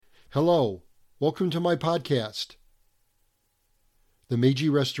Hello, welcome to my podcast. The Meiji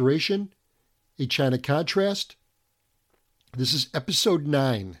Restoration, a China Contrast. This is episode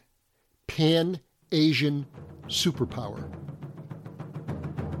 9, Pan-Asian Superpower.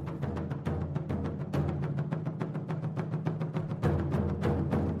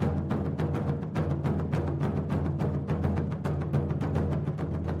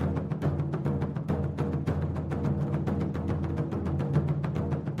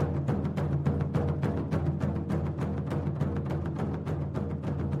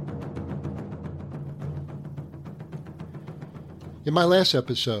 In my last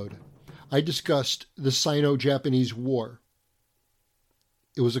episode, I discussed the Sino-Japanese War.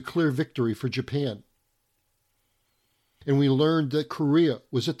 It was a clear victory for Japan. And we learned that Korea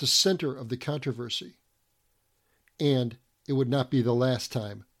was at the center of the controversy. And it would not be the last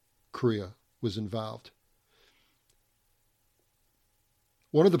time Korea was involved.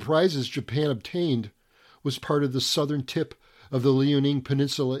 One of the prizes Japan obtained was part of the southern tip of the Liaoning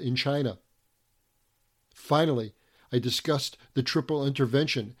Peninsula in China. Finally, I discussed the triple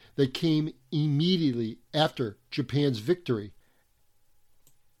intervention that came immediately after Japan's victory.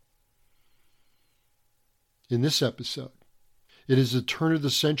 In this episode, it is the turn of the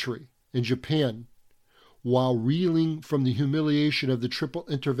century, and Japan, while reeling from the humiliation of the triple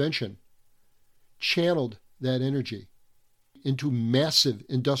intervention, channeled that energy into massive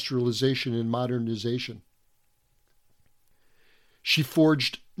industrialization and modernization. She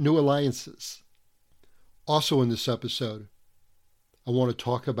forged new alliances. Also in this episode, I want to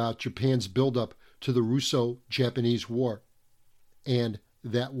talk about Japan's buildup to the Russo-Japanese War and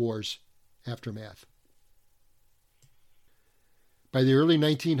that war's aftermath. By the early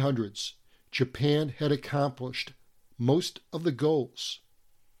 1900s, Japan had accomplished most of the goals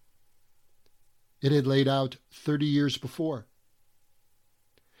it had laid out 30 years before.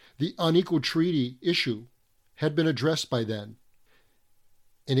 The unequal treaty issue had been addressed by then.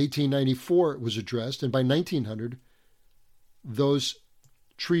 In 1894, it was addressed, and by 1900, those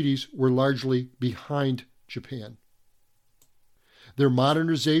treaties were largely behind Japan. Their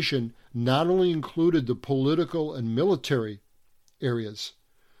modernization not only included the political and military areas,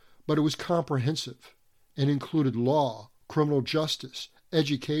 but it was comprehensive and included law, criminal justice,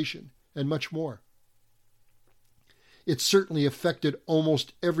 education, and much more. It certainly affected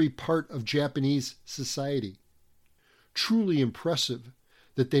almost every part of Japanese society. Truly impressive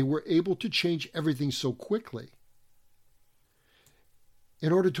that they were able to change everything so quickly.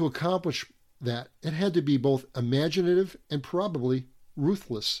 In order to accomplish that, it had to be both imaginative and probably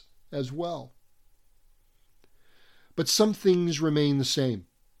ruthless as well. But some things remain the same.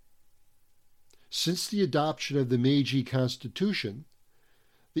 Since the adoption of the Meiji Constitution,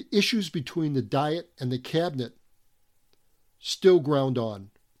 the issues between the Diet and the Cabinet still ground on,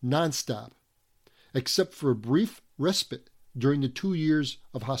 nonstop, except for a brief respite during the 2 years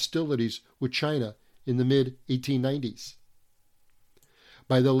of hostilities with China in the mid-1890s.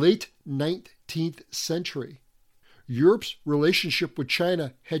 By the late 19th century, Europe's relationship with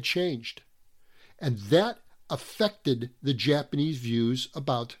China had changed, and that affected the Japanese views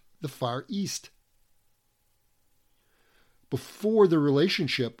about the Far East. Before the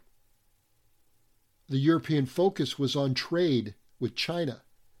relationship, the European focus was on trade with China,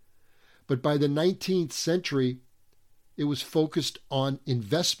 but by the 19th century, it was focused on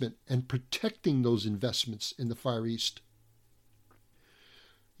investment and protecting those investments in the Far East.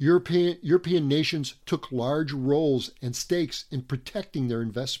 European nations took large roles and stakes in protecting their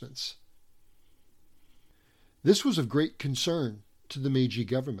investments. This was of great concern to the Meiji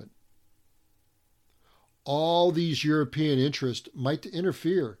government. All these European interests might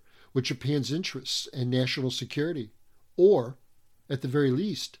interfere with Japan's interests and national security, or, at the very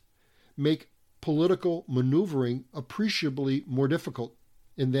least, make political maneuvering appreciably more difficult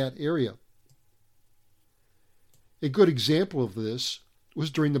in that area. A good example of this was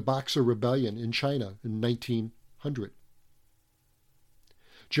during the Boxer Rebellion in China in 1900.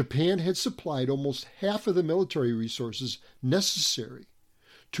 Japan had supplied almost half of the military resources necessary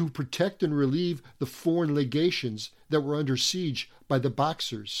to protect and relieve the foreign legations that were under siege by the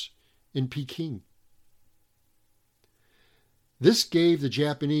Boxers in Peking. This gave the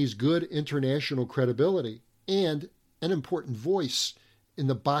Japanese good international credibility and an important voice in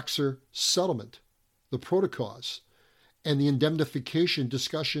the Boxer settlement, the protocols, and the indemnification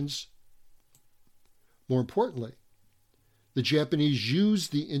discussions. More importantly, the Japanese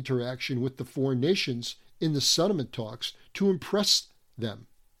used the interaction with the foreign nations in the settlement talks to impress them.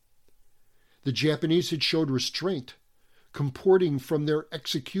 The Japanese had showed restraint, comporting from their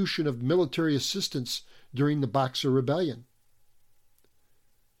execution of military assistance during the Boxer Rebellion.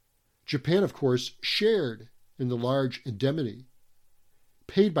 Japan, of course, shared in the large indemnity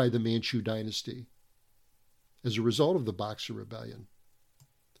paid by the Manchu dynasty as a result of the Boxer Rebellion.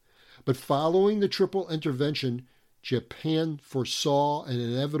 But following the Triple Intervention, Japan foresaw an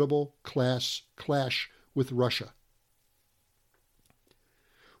inevitable clash with Russia.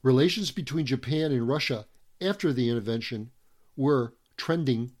 Relations between Japan and Russia after the intervention were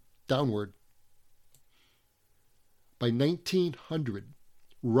trending downward. By 1900,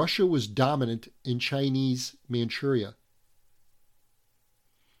 Russia was dominant in Chinese Manchuria.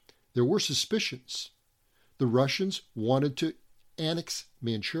 There were suspicions the Russians wanted to annex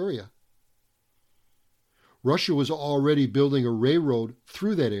Manchuria. Russia was already building a railroad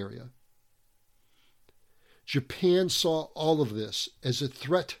through that area. Japan saw all of this as a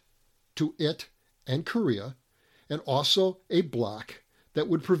threat to it and Korea, and also a block that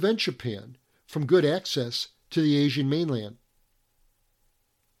would prevent Japan from good access to the Asian mainland.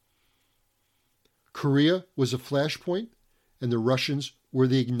 Korea was a flashpoint, and the Russians were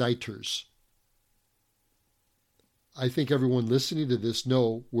the igniters. I think everyone listening to this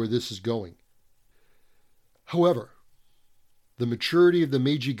know where this is going. However, the maturity of the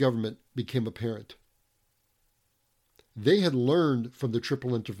Meiji government became apparent. They had learned from the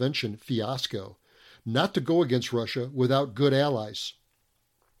Triple Intervention fiasco not to go against Russia without good allies.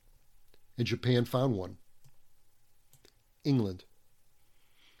 And Japan found one: England.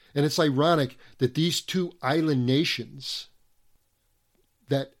 And it's ironic that these two island nations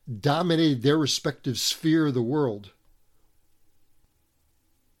that dominated their respective sphere of the world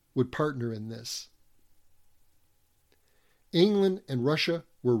would partner in this. England and Russia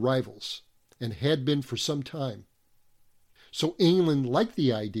were rivals and had been for some time. So England liked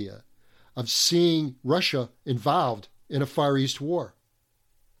the idea of seeing Russia involved in a Far East war.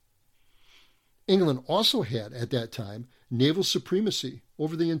 England also had, at that time, naval supremacy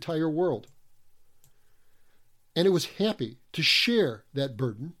over the entire world. And it was happy to share that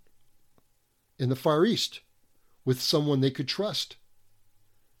burden in the Far East with someone they could trust.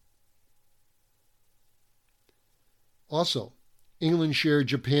 Also, England shared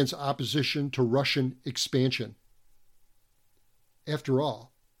Japan's opposition to Russian expansion. After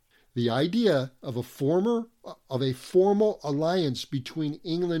all, the idea of a formal alliance between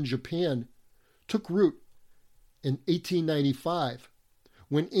England and Japan took root in 1895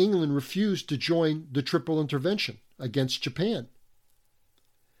 when England refused to join the Triple Intervention against Japan.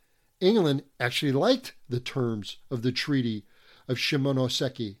 England actually liked the terms of the Treaty of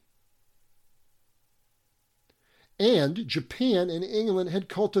Shimonoseki. And Japan and England had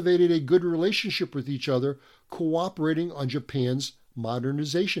cultivated a good relationship with each other, cooperating on Japan's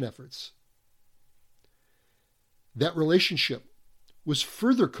modernization efforts. That relationship was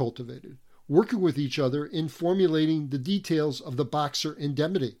further cultivated, working with each other in formulating the details of the Boxer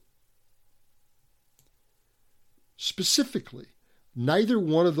Indemnity. Specifically, neither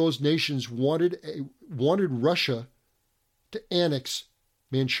one of those nations wanted Russia to annex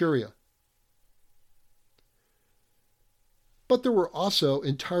Manchuria. But there were also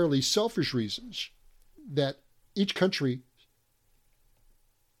entirely selfish reasons that each country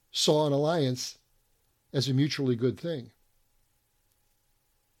saw an alliance as a mutually good thing.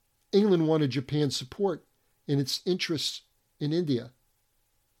 England wanted Japan's support in its interests in India.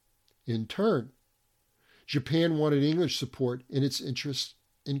 In turn, Japan wanted English support in its interests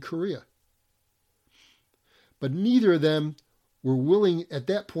in Korea. But neither of them were willing at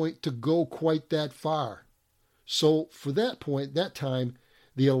that point to go quite that far. So for that time,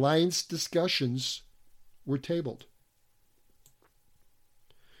 the alliance discussions were tabled.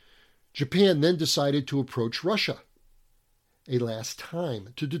 Japan then decided to approach Russia a last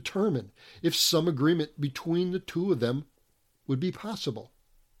time to determine if some agreement between the two of them would be possible.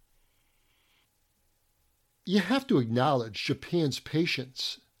 You have to acknowledge Japan's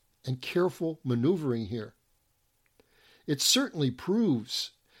patience and careful maneuvering here. It certainly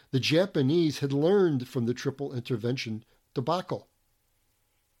proves the Japanese had learned from the Triple Intervention debacle.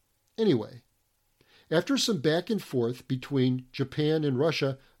 Anyway, after some back and forth between Japan and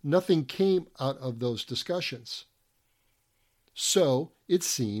Russia, nothing came out of those discussions. So, it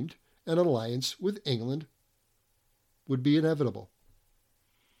seemed, an alliance with England would be inevitable.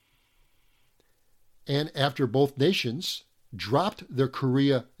 And after both nations dropped their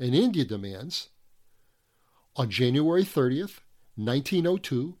Korea and India demands, on January 30th,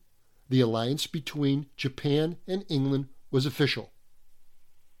 1902, the alliance between Japan and England was official.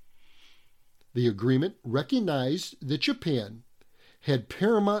 The agreement recognized that Japan had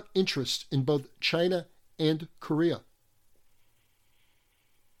paramount interest in both China and Korea.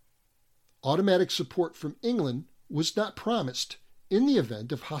 Automatic support from England was not promised in the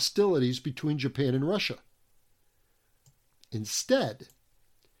event of hostilities between Japan and Russia. Instead,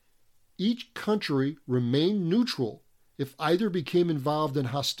 each country remained neutral if either became involved in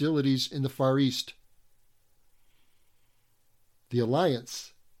hostilities in the Far East. The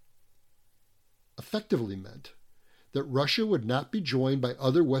alliance effectively meant that Russia would not be joined by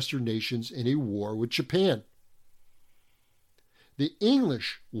other Western nations in a war with Japan. The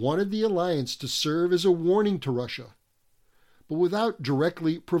English wanted the alliance to serve as a warning to Russia, but without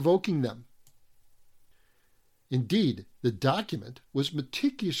directly provoking them. Indeed, the document was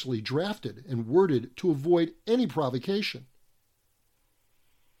meticulously drafted and worded to avoid any provocation.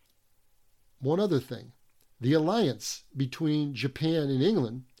 One other thing, the alliance between Japan and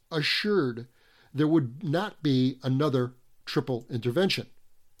England assured there would not be another triple intervention.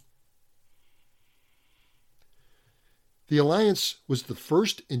 The alliance was the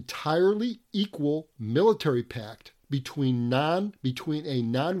first entirely equal military pact between a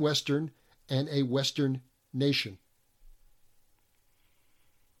non-Western and a Western nation.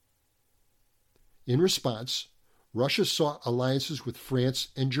 In response, Russia sought alliances with France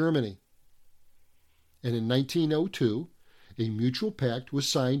and Germany. And in 1902, a mutual pact was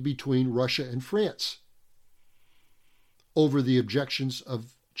signed between Russia and France over the objections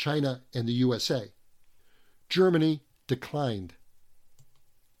of China and the USA. Germany declined.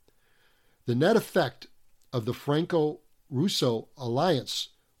 The net effect of the Franco-Russo alliance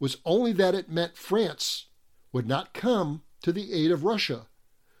was only that it meant France would not come to the aid of Russia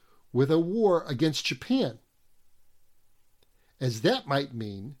with a war against Japan, as that might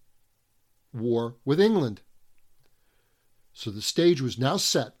mean war with England. So the stage was now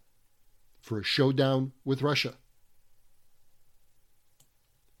set for a showdown with Russia.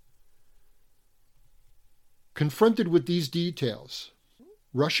 Confronted with these details,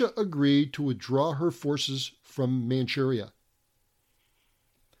 Russia agreed to withdraw her forces from Manchuria.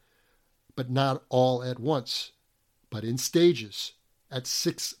 But not all at once, but in stages, at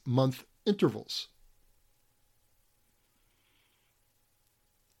 6-month intervals.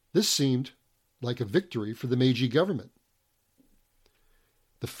 This seemed like a victory for the Meiji government.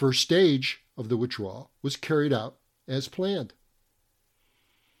 The first stage of the withdrawal was carried out as planned.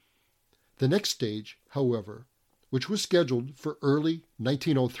 The next stage, however, which was scheduled for early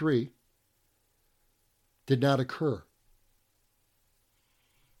 1903, did not occur.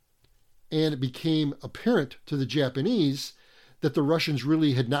 And it became apparent to the Japanese that the Russians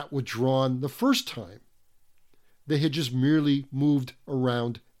really had not withdrawn the first time. They had just merely moved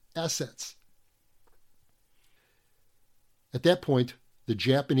around assets. At that point, the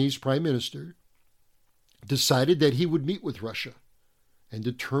Japanese Prime Minister decided that he would meet with Russia and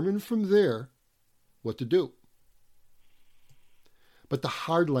determine from there what to do. But the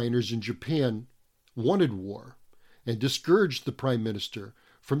hardliners in Japan wanted war and discouraged the Prime Minister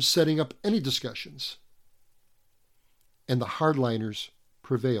from setting up any discussions. And the hardliners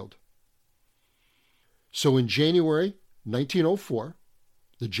prevailed. So in January 1904,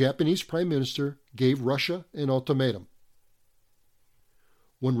 the Japanese Prime Minister gave Russia an ultimatum.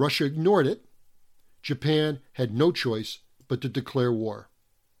 When Russia ignored it, Japan had no choice but to declare war.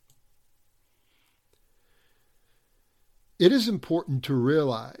 It is important to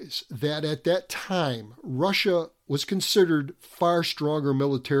realize that at that time, Russia was considered far stronger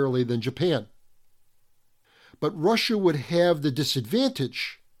militarily than Japan. But Russia would have the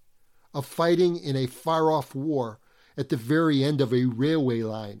disadvantage of fighting in a far-off war at the very end of a railway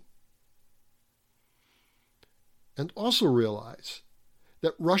line. And also realize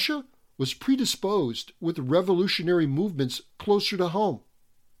that Russia was predisposed with revolutionary movements closer to home.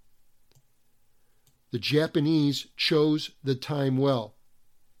 The Japanese chose the time well.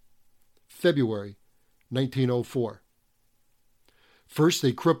 February 1904. First,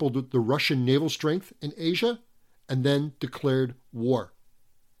 they crippled the Russian naval strength in Asia and then declared war.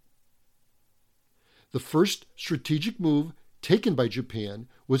 The first strategic move taken by Japan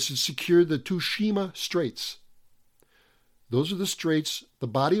was to secure the Tsushima Straits. Those are the straits, the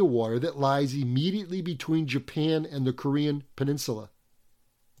body of water that lies immediately between Japan and the Korean peninsula.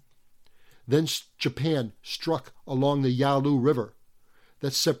 Then Japan struck along the Yalu River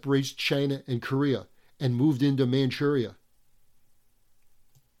that separates China and Korea and moved into Manchuria.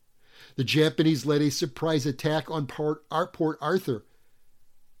 The Japanese led a surprise attack on Port Arthur,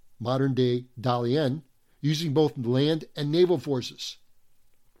 modern-day Dalian, using both land and naval forces.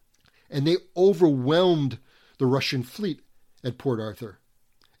 And they overwhelmed the Russian fleet at Port Arthur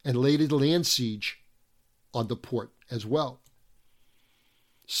and laid a land siege on the port as well.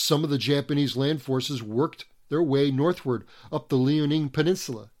 Some of the Japanese land forces worked their way northward up the Liaoning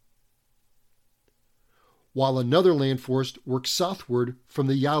Peninsula. while another land force worked southward from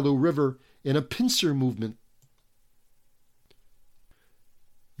the Yalu River in a pincer movement.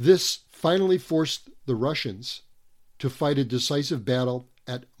 This finally forced the Russians to fight a decisive battle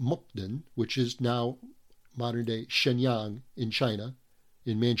at Mukden, which is now modern-day Shenyang in China,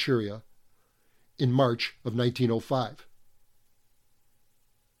 in Manchuria, in March of 1905.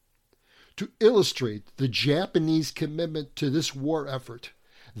 To illustrate the Japanese commitment to this war effort,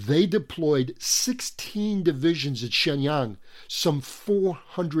 they deployed 16 divisions at Shenyang, some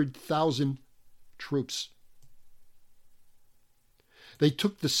 400,000 troops. They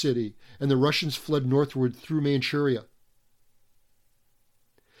took the city, and the Russians fled northward through Manchuria.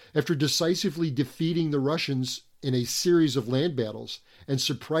 After decisively defeating the Russians in a series of land battles and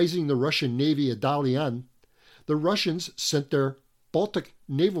surprising the Russian Navy at Dalian, the Russians sent their Baltic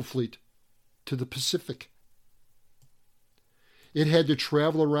naval fleet to the Pacific. It had to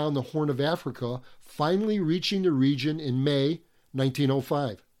travel around the Horn of Africa, finally reaching the region in May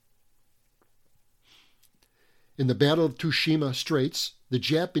 1905. In the Battle of Tsushima Straits, the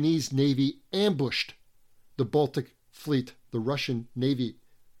Japanese Navy ambushed the Baltic fleet, the Russian Navy,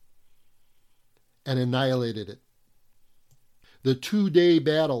 and annihilated it. The two-day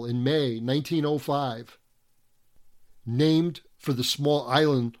battle in May 1905, named for the small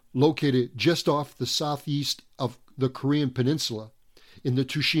island located just off the southeast of the Korean peninsula in the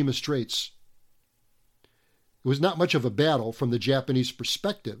Tsushima Straits. It was not much of a battle from the Japanese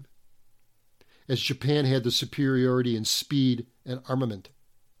perspective, as Japan had the superiority in speed and armament.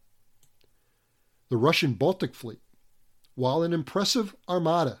 The Russian Baltic Fleet, while an impressive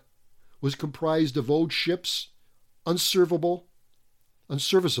armada, was comprised of old ships, unserviceable,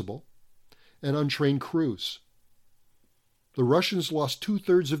 and untrained crews. The Russians lost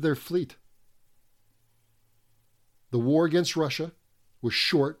 2/3 of their fleet. The war against Russia was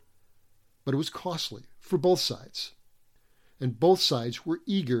short, but it was costly for both sides, and both sides were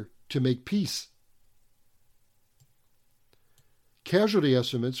eager to make peace. Casualty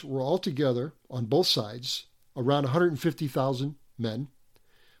estimates were altogether, on both sides, around 150,000 men,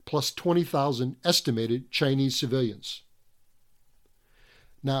 plus 20,000 estimated Chinese civilians.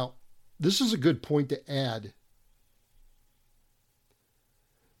 Now, this is a good point to add.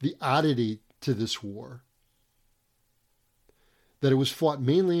 The oddity to this war, that it was fought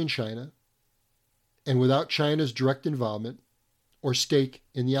mainly in China and without China's direct involvement or stake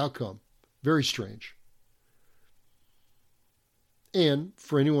in the outcome. Very strange. And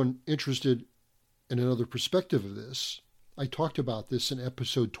for anyone interested in another perspective of this, I talked about this in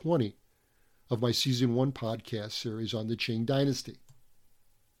episode 20 of my Season 1 podcast series on the Qing Dynasty.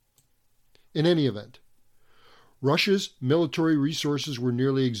 In any event, Russia's military resources were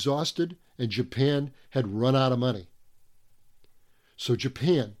nearly exhausted and Japan had run out of money. So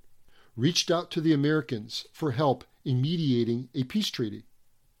Japan reached out to the Americans for help in mediating a peace treaty.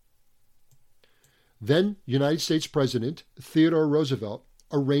 Then United States President Theodore Roosevelt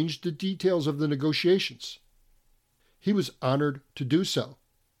arranged the details of the negotiations. He was honored to do so.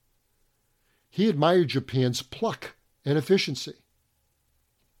 He admired Japan's pluck and efficiency.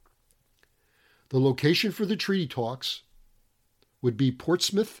 The location for the treaty talks would be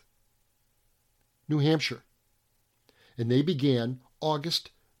Portsmouth, New Hampshire, and they began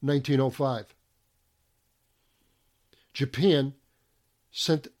August 1905. Japan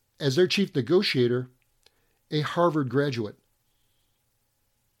sent as their chief negotiator a Harvard graduate.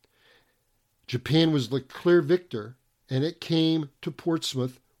 Japan was the clear victor, and it came to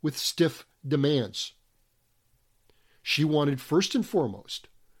Portsmouth with stiff demands. She wanted, first and foremost,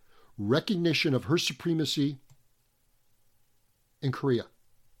 recognition of her supremacy in Korea.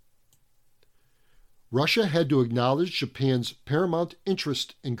 Russia had to acknowledge Japan's paramount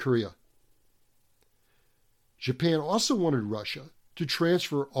interest in Korea. Japan also wanted Russia to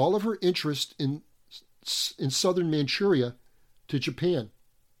transfer all of her interest in southern Manchuria to Japan.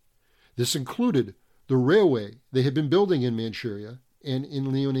 This included the railway they had been building in Manchuria and in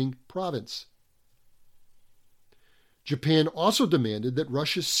Liaoning province. Japan also demanded that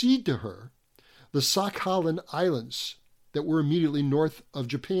Russia cede to her the Sakhalin Islands that were immediately north of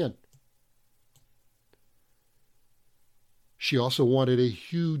Japan. She also wanted a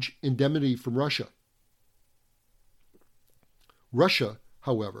huge indemnity from Russia. Russia,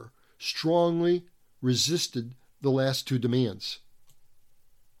 however, strongly resisted the last two demands.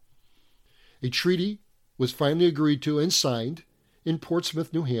 A treaty was finally agreed to and signed in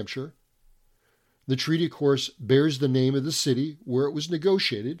Portsmouth, New Hampshire. The treaty, of course, bears the name of the city where it was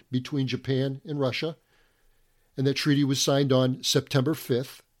negotiated between Japan and Russia, and that treaty was signed on September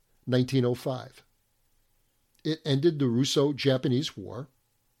 5th, 1905. It ended the Russo-Japanese War,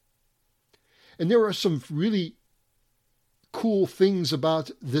 And there are some really cool things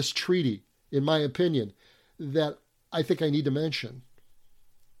about this treaty, in my opinion, that I think I need to mention.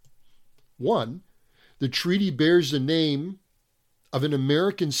 One, the treaty bears the name of an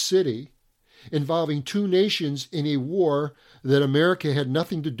American city involving two nations in a war that America had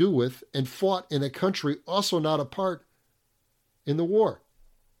nothing to do with and fought in a country also not a part in the war.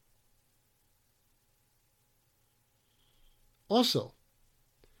 Also,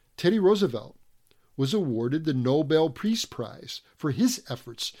 Teddy Roosevelt was awarded the Nobel Peace Prize for his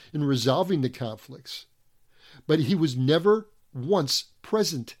efforts in resolving the conflicts, but he was never once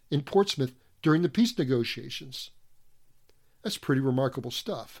present in Portsmouth during the peace negotiations. That's pretty remarkable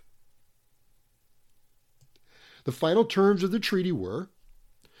stuff. The final terms of the treaty were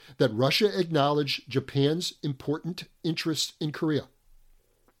that Russia acknowledged Japan's important interests in Korea,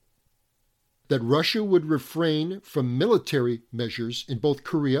 that Russia would refrain from military measures in both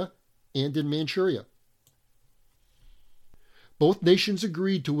Korea and in Manchuria. Both nations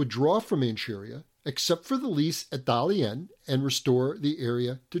agreed to withdraw from Manchuria, except for the lease at Dalian, and restore the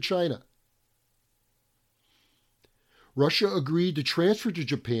area to China. Russia agreed to transfer to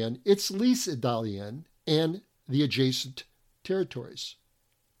Japan its lease at Dalian and the adjacent territories.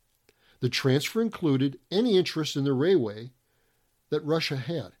 The transfer included any interest in the railway that Russia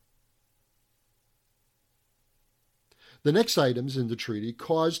had. The next items in the treaty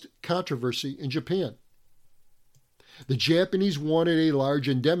caused controversy in Japan. The Japanese wanted a large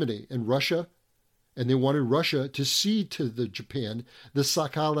indemnity, and they wanted Russia to cede to Japan the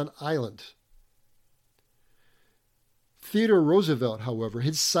Sakhalin Island. Theodore Roosevelt, however,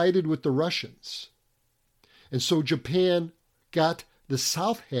 had sided with the Russians, and so Japan got the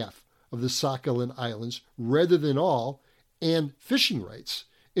south half of the Sakhalin Islands rather than all, and fishing rights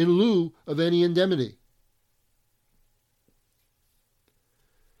in lieu of any indemnity.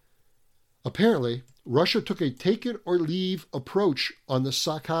 Apparently, Russia took a take-it-or-leave approach on the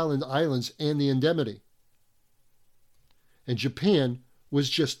Sakhalin Islands and the indemnity, and Japan was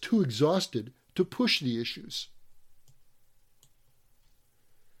just too exhausted to push the issues.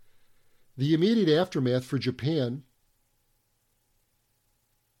 The immediate aftermath for Japan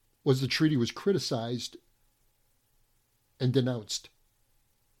was the treaty was criticized and denounced.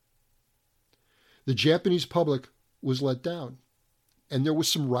 The Japanese public was let down, and there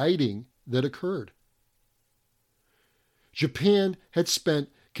was some rioting that occurred. Japan had spent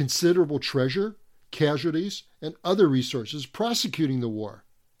considerable treasure, casualties, and other resources prosecuting the war.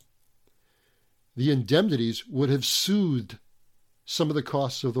 The indemnities would have soothed some of the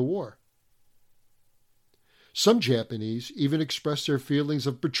costs of the war. Some Japanese even expressed their feelings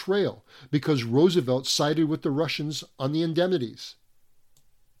of betrayal because Roosevelt sided with the Russians on the indemnities.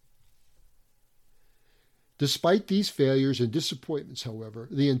 Despite these failures and disappointments, however,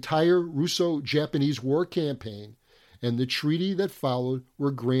 the entire Russo-Japanese war campaign and the treaty that followed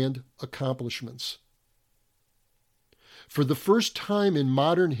were grand accomplishments. For the first time in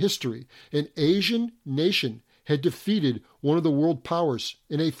modern history, an Asian nation had defeated one of the world powers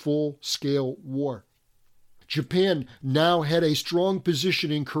in a full-scale war. Japan now had a strong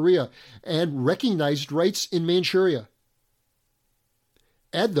position in Korea and recognized rights in Manchuria.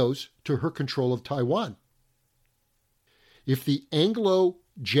 Add those to her control of Taiwan. If the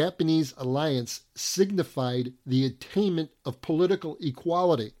Anglo-Japanese alliance signified the attainment of political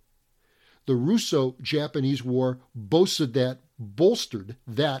equality, the Russo-Japanese War bolstered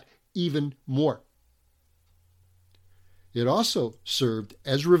that even more. It also served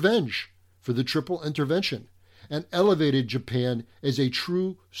as revenge for the Triple Intervention and elevated Japan as a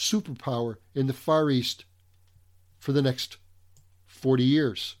true superpower in the Far East for the next 40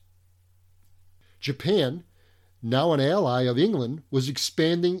 years. Japan, now an ally of England, was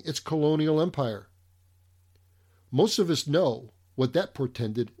expanding its colonial empire. Most of us know what that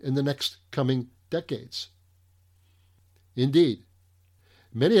portended in the next coming decades. Indeed,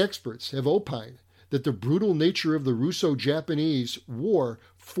 many experts have opined that the brutal nature of the Russo-Japanese War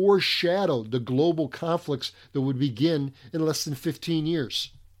foreshadowed the global conflicts that would begin in less than 15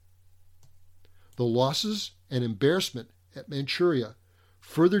 years. The losses and embarrassment at Manchuria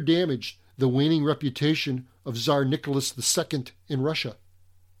further damaged the waning reputation of Tsar Nicholas II in Russia.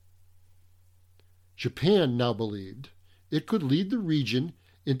 Japan now believed it could lead the region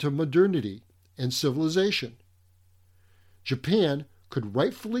into modernity and civilization. Japan could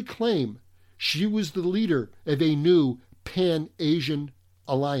rightfully claim she was the leader of a new Pan-Asian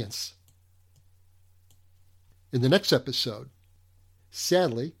alliance. In the next episode,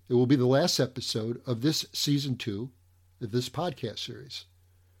 sadly, it will be the last episode of this season 2 of this podcast series,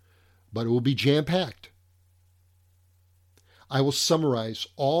 but it will be jam-packed. I will summarize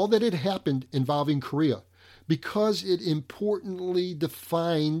all that had happened involving Korea because it importantly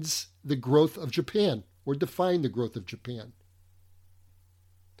defines the growth of Japan, or defined the growth of Japan.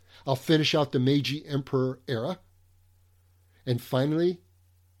 I'll finish out the Meiji Emperor era. And finally,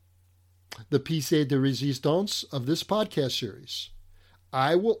 the piece de résistance of this podcast series.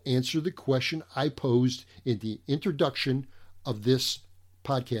 I will answer the question I posed in the introduction of this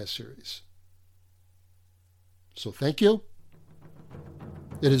podcast series. So thank you.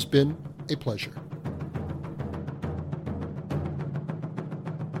 It has been a pleasure.